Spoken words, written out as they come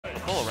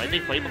right? They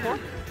played before?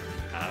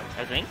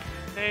 I think.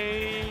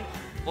 Hey,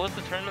 what was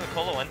the tournament that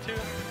Colo went to?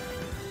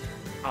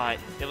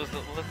 It was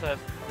what was that?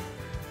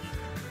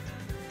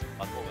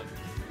 It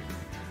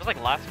was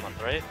like last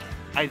month, right?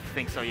 I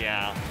think so,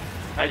 yeah.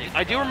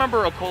 I do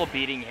remember Akola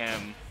beating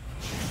him.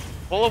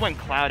 Akola went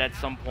Cloud at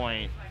some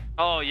point.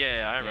 Oh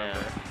yeah, I remember.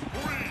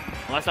 Yeah.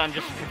 Unless I'm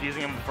just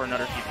confusing him for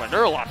another C player.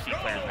 There are a lot of C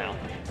players now,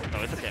 so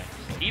it's okay.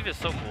 Steve is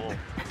so cool.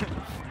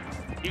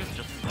 Steve's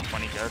just a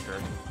funny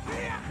character.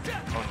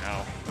 Oh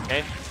no.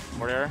 Okay,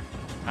 forward air.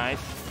 Nice.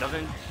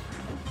 Doesn't...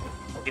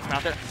 Gets him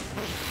out there.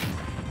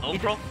 Low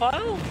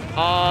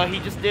profile? He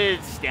just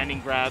did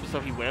standing grab, so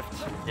he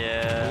whiffed.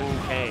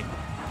 Yeah. Okay.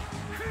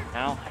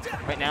 Now,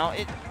 right now,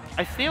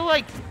 I feel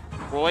like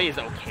Roy is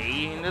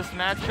okay in this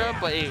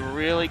matchup, but it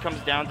really comes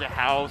down to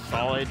how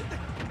solid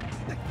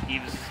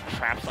Steve's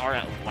traps are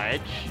at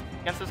ledge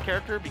against this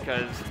character,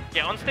 because...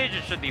 Yeah, on stage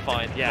it should be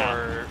fine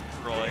for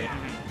Roy.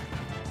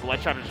 The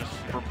ledge trap is just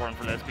super important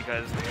for this,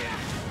 because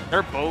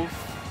they're both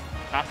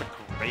not the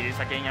greatest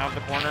at getting out of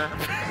the corner.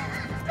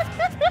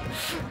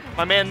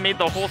 My man made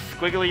the whole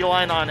squiggly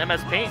line on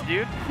MS Paint,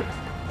 dude.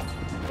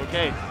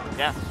 Okay,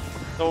 yeah.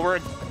 So we're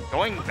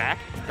going back.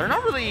 They're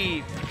not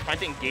really trying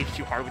to engage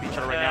too hard with each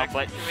other right now,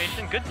 but...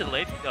 Good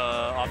delay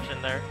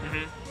option there.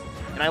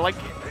 And I like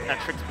that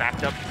Trix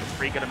backed up a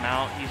pretty good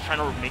amount. He's trying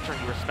to make sure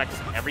he respects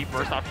every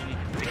burst option he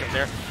can pick up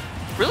there.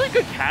 Really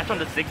good catch on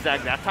the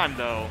zigzag that time,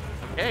 though.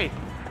 Okay,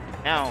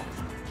 now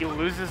he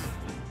loses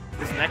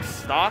his next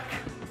stock.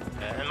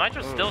 Yeah, and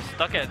Mitro's still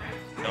stuck at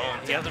Dome.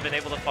 He hasn't been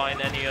able to find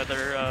any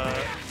other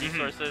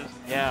resources.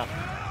 Yeah,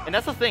 and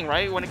that's the thing,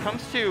 right? When it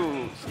comes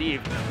to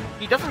Steve,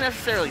 he doesn't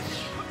necessarily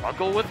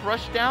struggle with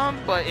rushdown,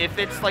 but if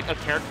it's like a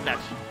character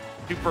that's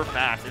super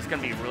fast, it's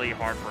gonna be really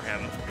hard for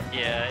him.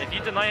 Yeah, if you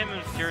deny him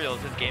materials,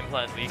 his game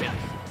plan weakens.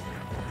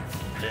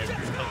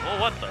 Oh,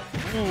 what the?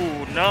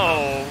 Ooh,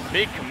 no.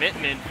 Big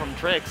commitment from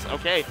Trix.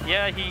 Okay.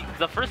 Yeah,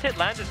 the first hit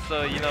landed,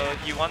 so, you know,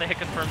 you want to hit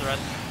confirm the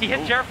rest. He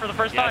hit Jared for the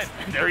first time.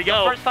 There we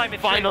go. The first time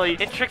Finally.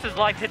 In Trix's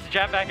life, hits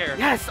jab back air.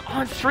 Yes,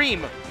 on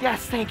stream.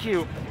 Yes, thank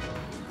you.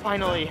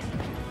 Finally.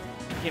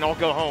 You can all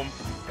go home.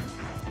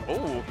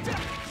 Oh.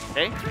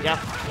 Okay, yeah.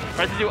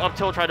 Tried to do up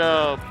tilt, try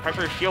to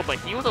pressure his shield, but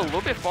he was a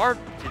little bit far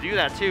to do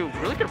that too.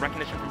 Really good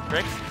recognition from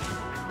Trix.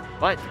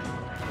 But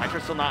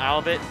Mitro's still not out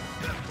of it.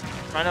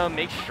 Trying to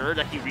make sure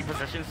that he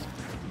repositions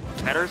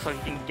better so he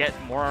can get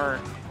more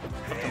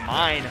up to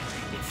mine.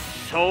 It's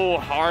so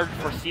hard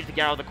for Steve to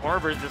get out of the corner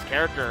versus this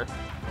character.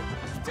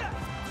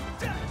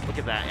 Look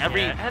at that.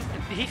 And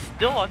he's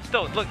still on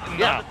stilt. Look,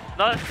 not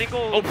a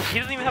single... he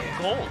doesn't even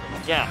have gold.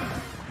 Yeah.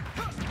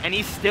 And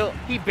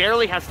he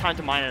barely has time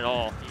to mine at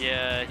all.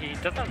 Yeah, he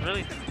doesn't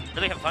really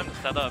have time to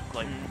set up.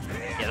 Like,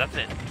 yeah, that's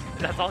it.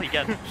 That's all he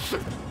gets.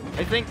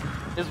 I think,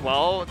 as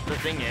well, the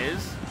thing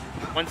is,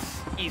 once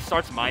he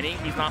starts mining,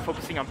 he's not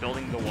focusing on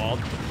building the wall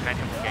to prevent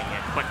him from getting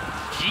it. But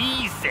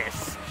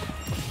Jesus!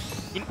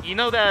 You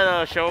know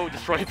that show,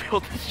 Destroy,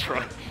 Build,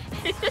 Destroy?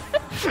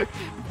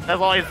 That's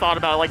all I thought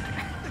about, like,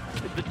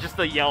 just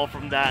the yell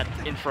from that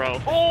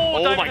intro.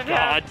 Oh my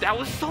god, that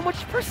was so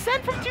much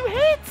percent from 2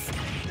 hits!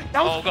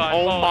 That was,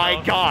 oh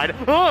my god.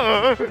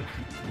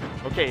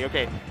 Okay,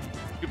 okay.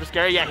 Super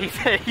scary. Yeah,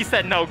 he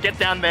said no, get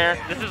down there.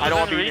 This is I don't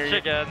want to be reach near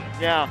again.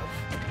 Yeah.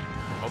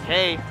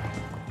 Okay.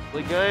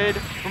 Really good.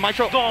 For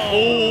Mitro.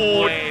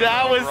 Oh,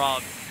 that was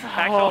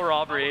actual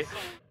robbery.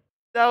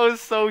 That was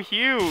so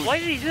huge. Why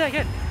did he do that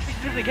again?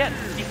 He did it again.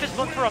 He fist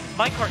bumped for a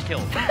minecart kill.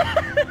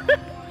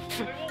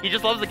 He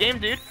just loves the game,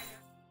 dude.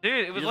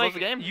 Dude, it was like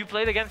you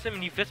played against him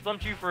and he fist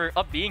bumped you for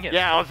up being him.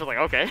 Yeah, I was just like,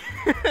 okay,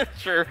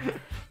 sure.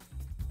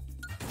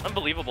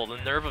 Unbelievable, the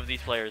nerve of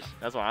these players.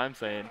 That's what I'm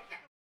saying.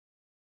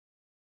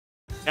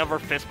 Never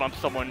fist bump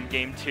someone in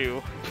game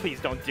 2.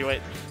 Please don't do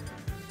it.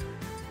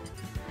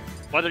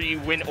 Whether you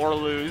win or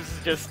lose,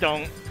 just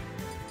don't.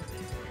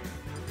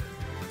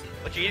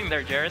 What you eating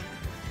there, Jared?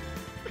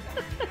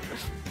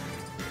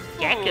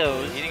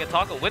 Geckos. Ooh, eating a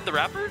taco with the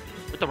wrapper?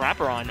 With the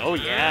wrapper on. Oh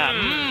yeah.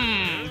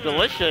 Mmm.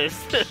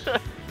 Delicious.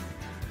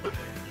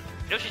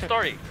 Yoshi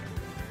story.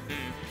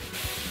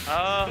 Ooh,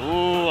 I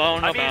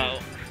don't know about.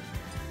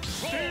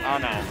 I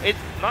don't know. It's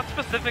not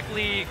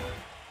specifically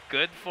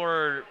good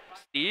for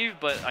Steve,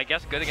 but I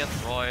guess good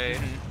against Roy.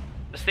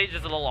 The stage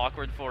is a little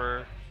awkward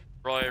for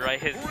Roy, right?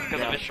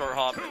 Because of his short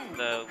hop,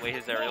 the way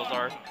his aerials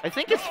are. I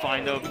think it's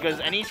fine though, because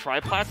any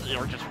triplats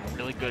are just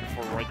really good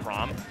for Roy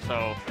Crom.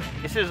 So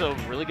this is a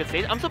really good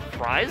stage. I'm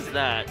surprised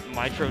that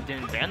Mitro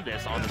didn't ban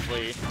this,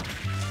 honestly.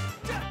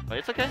 But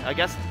it's okay. I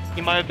guess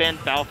he might have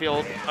banned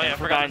Battlefield. Oh yeah, I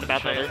forgot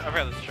about that. I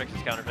forgot this Trix is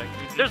counterpick.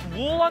 There's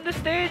wool on this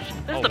stage?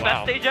 This is the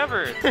best stage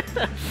ever.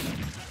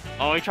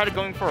 Oh, he tried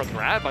going for a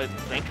grab, I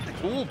think.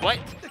 Ooh, but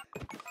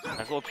nice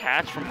little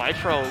catch from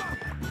Mitro.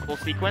 Full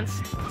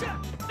sequence.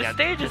 This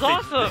stage is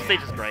awesome. This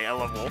stage is great. I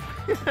love wool.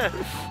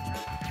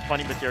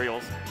 Funny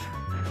materials.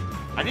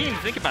 I didn't even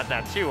think about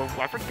that too.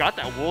 I forgot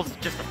that wool's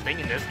just a thing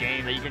in this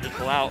game that you can just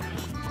pull out.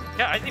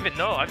 Yeah, I didn't even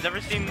know. I've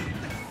never seen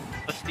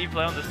a Steve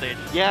play on this stage.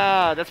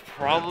 Yeah, that's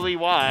probably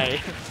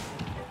why.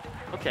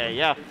 Okay,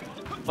 yeah.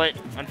 But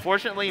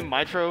unfortunately,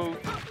 Mitro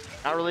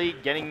not really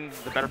getting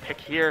the better pick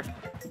here.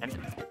 And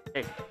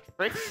hey,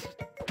 Trix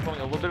going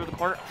a little bit of the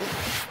corner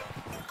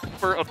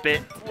for a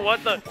bit.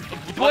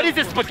 What is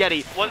this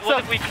spaghetti? What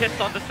if we kissed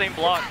on the same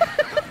block?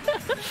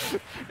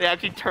 They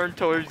actually turned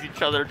towards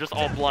each other, just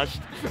all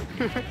blushed.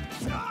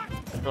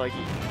 They're like,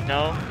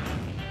 no.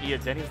 Yeah,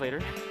 Denny's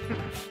later.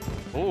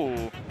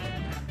 Ooh.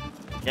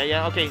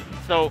 Yeah, okay.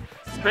 So,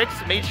 Trix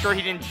made sure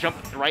he didn't jump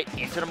right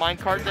into the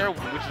minecart there,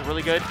 which is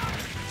really good.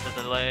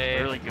 The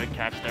delay. Really good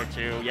catch there,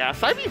 too. Yeah,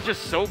 Cybe is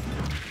just so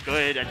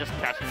good at just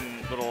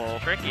catching little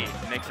tricky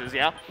mixes,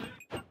 yeah.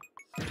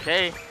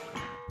 Okay.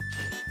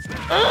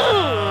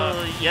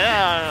 Oh,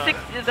 yeah.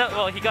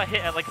 Well, he got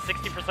hit at like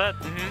 60%.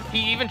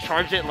 He even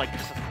charged it like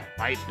just a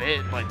slight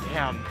bit, but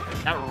damn,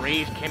 that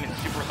rage came in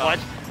super clutch.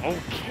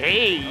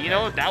 Okay, you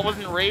know, that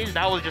wasn't rage,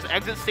 that was just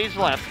exit stage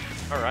left.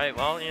 Alright,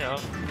 well, you know,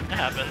 it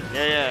happened.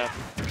 Yeah.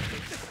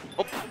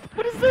 Oh,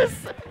 what is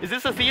this? Is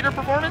this a theater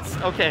performance?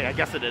 Okay, I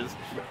guess it is.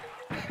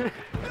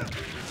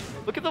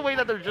 Look at the way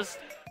that they're just...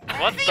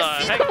 What the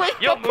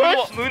heck? Yo,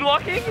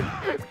 moonwalking?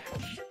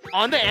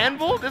 On the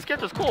anvil? This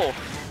character's cool.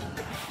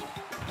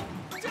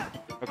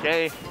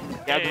 Okay.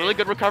 Yeah, really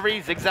good recovery,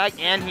 zigzag,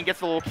 and he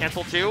gets a little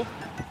cancel too.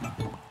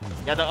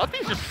 Yeah, the up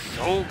is just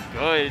so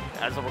good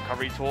as a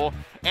recovery tool.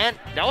 And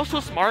that was so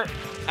smart.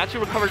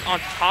 Actually recovered on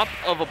top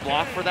of a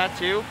block for that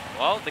too.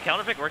 Well, the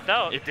counter pick worked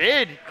out. It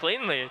did.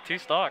 Cleanly, 2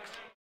 stocks.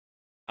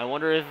 I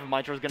wonder if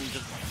Mitro's gonna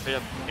just straight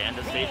up ban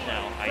the stage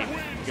now. I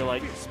feel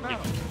like it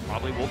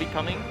probably will be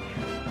coming.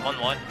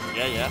 1-1.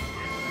 Yeah.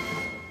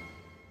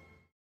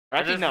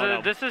 Actually,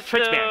 no. This is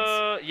Trix still,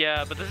 bans.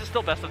 Yeah, but this is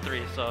still best of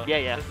 3, so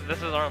yeah. This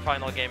is our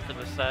final game for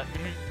this set.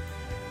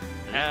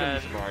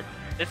 And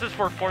this is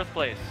for 4th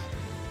place.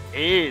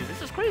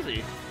 This is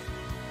crazy.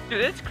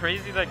 Dude, it's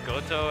crazy that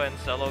Goto and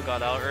Cello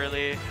got out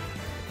early.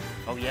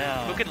 Oh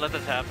yeah. Who could let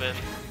this happen?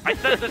 I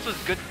said this was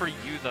good for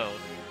you though,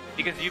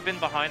 because you've been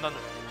behind on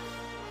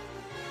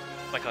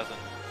my cousin.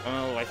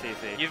 Oh, I see.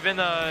 You've been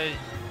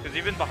because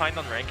you've been behind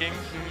on rankings,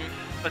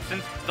 but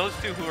since those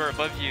 2 who are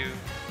above you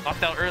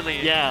knocked out early,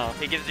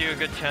 it gives you a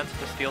good chance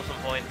to steal some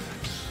points.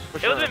 For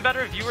It sure. would have been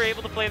better if you were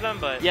able to play them,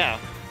 but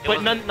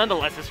but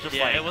nonetheless, it's just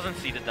like it wasn't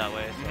seeded that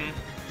way.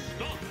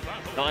 So.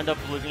 They'll end up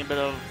losing a bit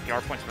of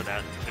PR points for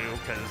that too,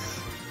 because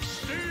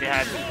they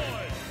had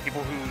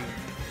people who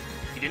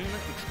you didn't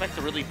expect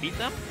to really beat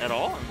them at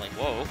all. I'm like,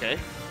 whoa, okay.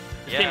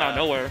 This came out of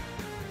nowhere.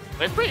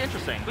 But it's pretty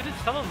interesting. Who did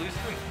Cello lose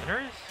to in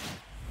winners?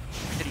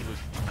 Did he lose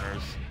to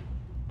winners?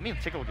 Let me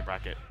take a look at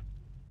bracket.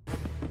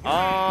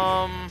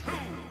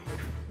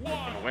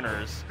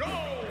 Winners.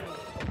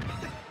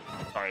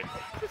 Sorry.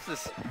 This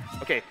is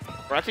okay.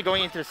 We're actually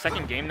going into the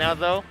second game now,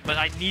 though. But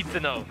I need to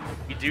know.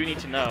 We do need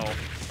to know.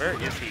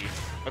 Where is he?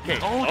 Okay.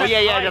 Oh,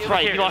 that's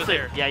right. Here, He lost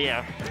it.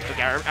 Yeah.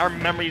 Okay, our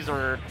memories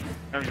are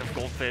memories of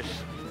goldfish.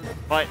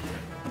 But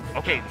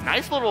okay,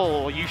 nice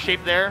little U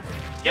shape there.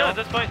 Yeah, at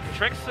this point,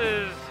 Trix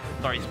is.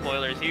 Sorry,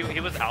 spoilers. He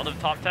was out of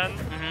top 10,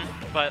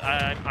 but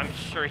I'm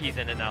sure he's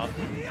in and out.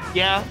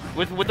 Yeah,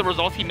 with the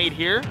results he made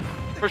here,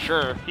 for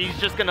sure. He's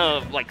just gonna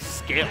like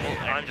scale.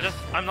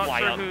 I'm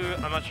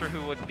not sure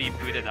who would be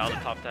booted out of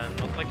top 10.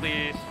 Most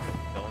likely,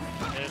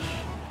 Goldfish.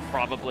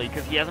 Probably,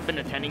 because he hasn't been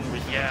attending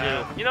recently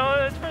too. You know,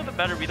 it's for the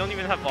better. We don't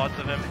even have VODs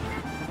of him.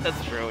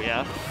 That's true.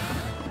 Yeah.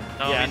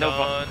 No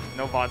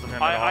VODs of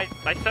him at all.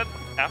 I said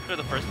after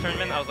the first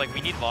tournament, I was like,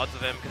 we need VODs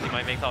of him because he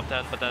might make top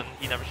 10, but then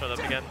he never showed up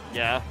again.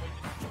 Yeah.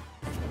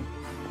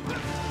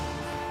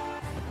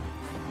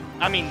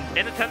 I mean,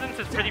 in attendance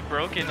is pretty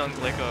broken on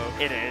Glico.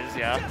 It is,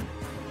 yeah.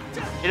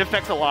 It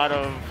affects a lot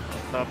of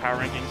the power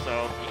ranking,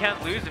 so you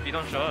can't lose if you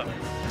don't show up.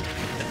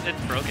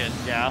 It's broken.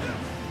 Yeah.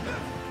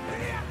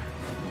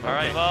 All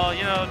right. Well,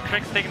 you know,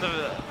 Trix taking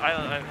the.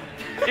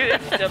 Dude,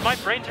 my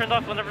brain turned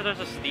off whenever there's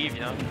a Steve.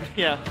 You know.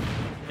 Yeah.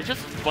 It's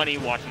just funny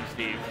watching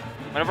Steve.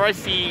 Whenever I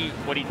see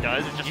what he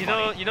does, it's just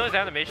funny. You know his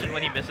animation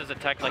when he misses a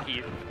tech, like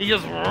he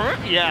just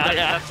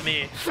that's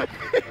me.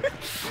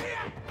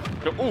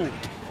 Ooh.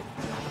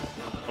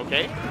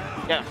 Okay.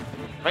 Yeah.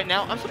 Right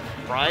now, I'm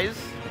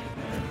surprised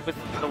with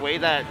the way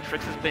that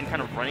Trix has been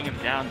kind of running him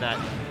down that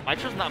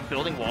Mitro's not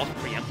building walls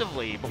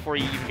preemptively before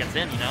he even gets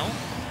in, you know?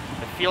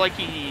 I feel like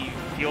he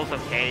feels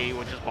okay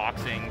with just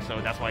boxing, so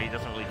that's why he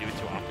doesn't really do it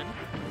too often.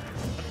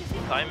 Have you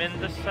seen time in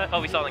this set?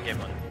 Oh, we saw it in game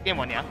 1. Game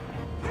 1, yeah.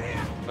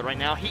 But right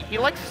now, he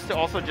likes to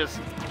also just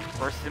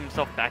burst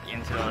himself back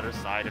into the other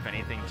side, if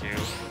anything, too.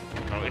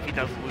 So if he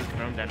does lose the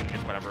room, then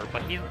it's whatever.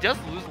 But he does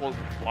lose a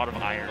lot of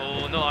iron.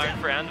 Oh, no iron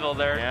for Anvil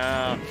there.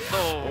 Yeah.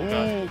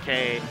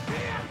 Okay.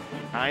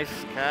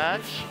 Nice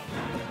catch.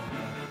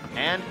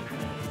 And,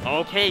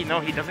 okay, no,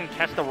 he doesn't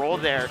catch the roll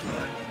there.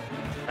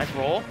 Nice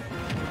roll.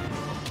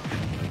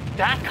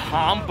 That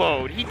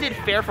comboed. He did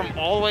fair from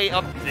all the way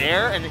up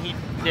there, and then he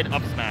did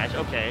up smash.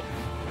 Okay.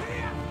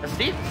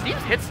 Steve's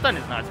hit stun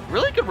is nuts.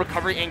 Really good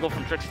recovery angle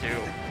from Trix too.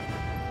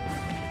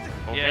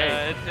 Okay.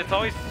 Yeah, it's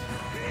always,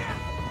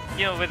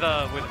 you know, with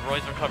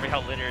Roy's recovery,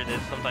 how linear it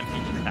is. Sometimes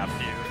you just have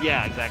to.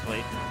 Yeah,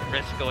 exactly.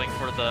 Risk going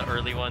for the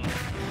early one.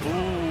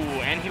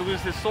 Ooh, and he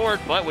loses his sword.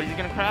 But what is he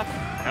gonna craft?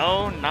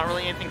 No, not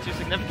really anything too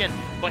significant.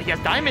 But he has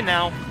diamond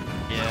now.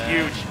 Yeah.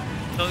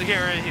 Huge. So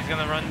here he's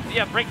gonna run.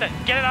 Yeah, break that.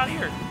 Get it out of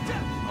here.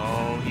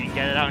 Oh, he didn't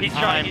get it out in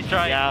time. He's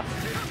trying. Yeah.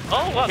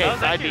 Oh wow, Okay, that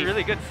was actually side B.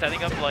 really good.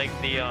 Setting up like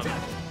the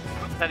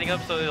setting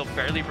up so it'll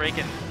barely break,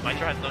 and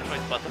Mitro has no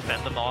choice but to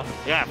fend them off.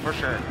 Yeah, for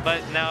sure.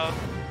 But now,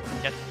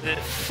 gets it.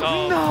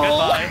 Oh, No.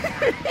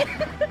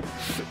 goodbye.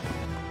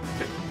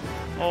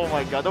 Oh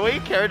my god, the way he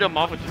carried him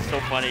off was just so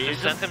funny.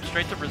 Just sent him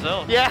straight to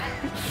Brazil. Yeah.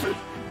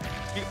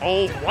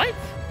 Oh, what?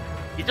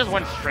 He just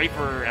went straight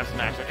for F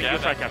smash. I think Yeah, he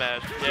was trying to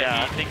smash. yeah.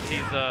 Yeah, he thinks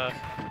he's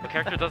what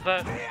character does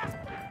that?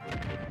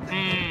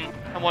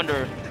 I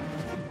wonder.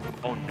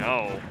 Oh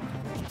no.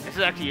 This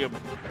is actually a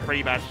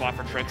pretty bad spot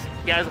for Trix.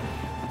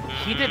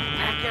 He did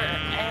back air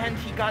and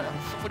he got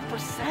so much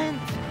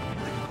percent.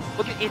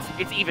 Look at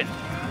it's even.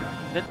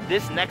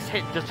 This next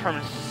hit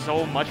determines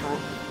so much.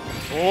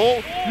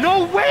 Oh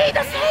no way!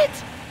 That's hit.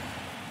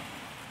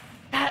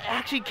 That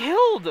actually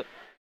killed.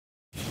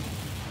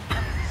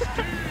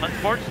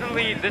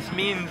 Unfortunately, this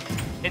means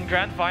in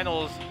grand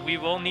finals we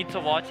will need to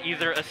watch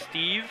either a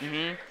Steve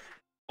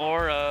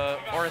or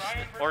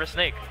a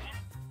Snake.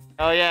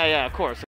 Oh yeah, of course.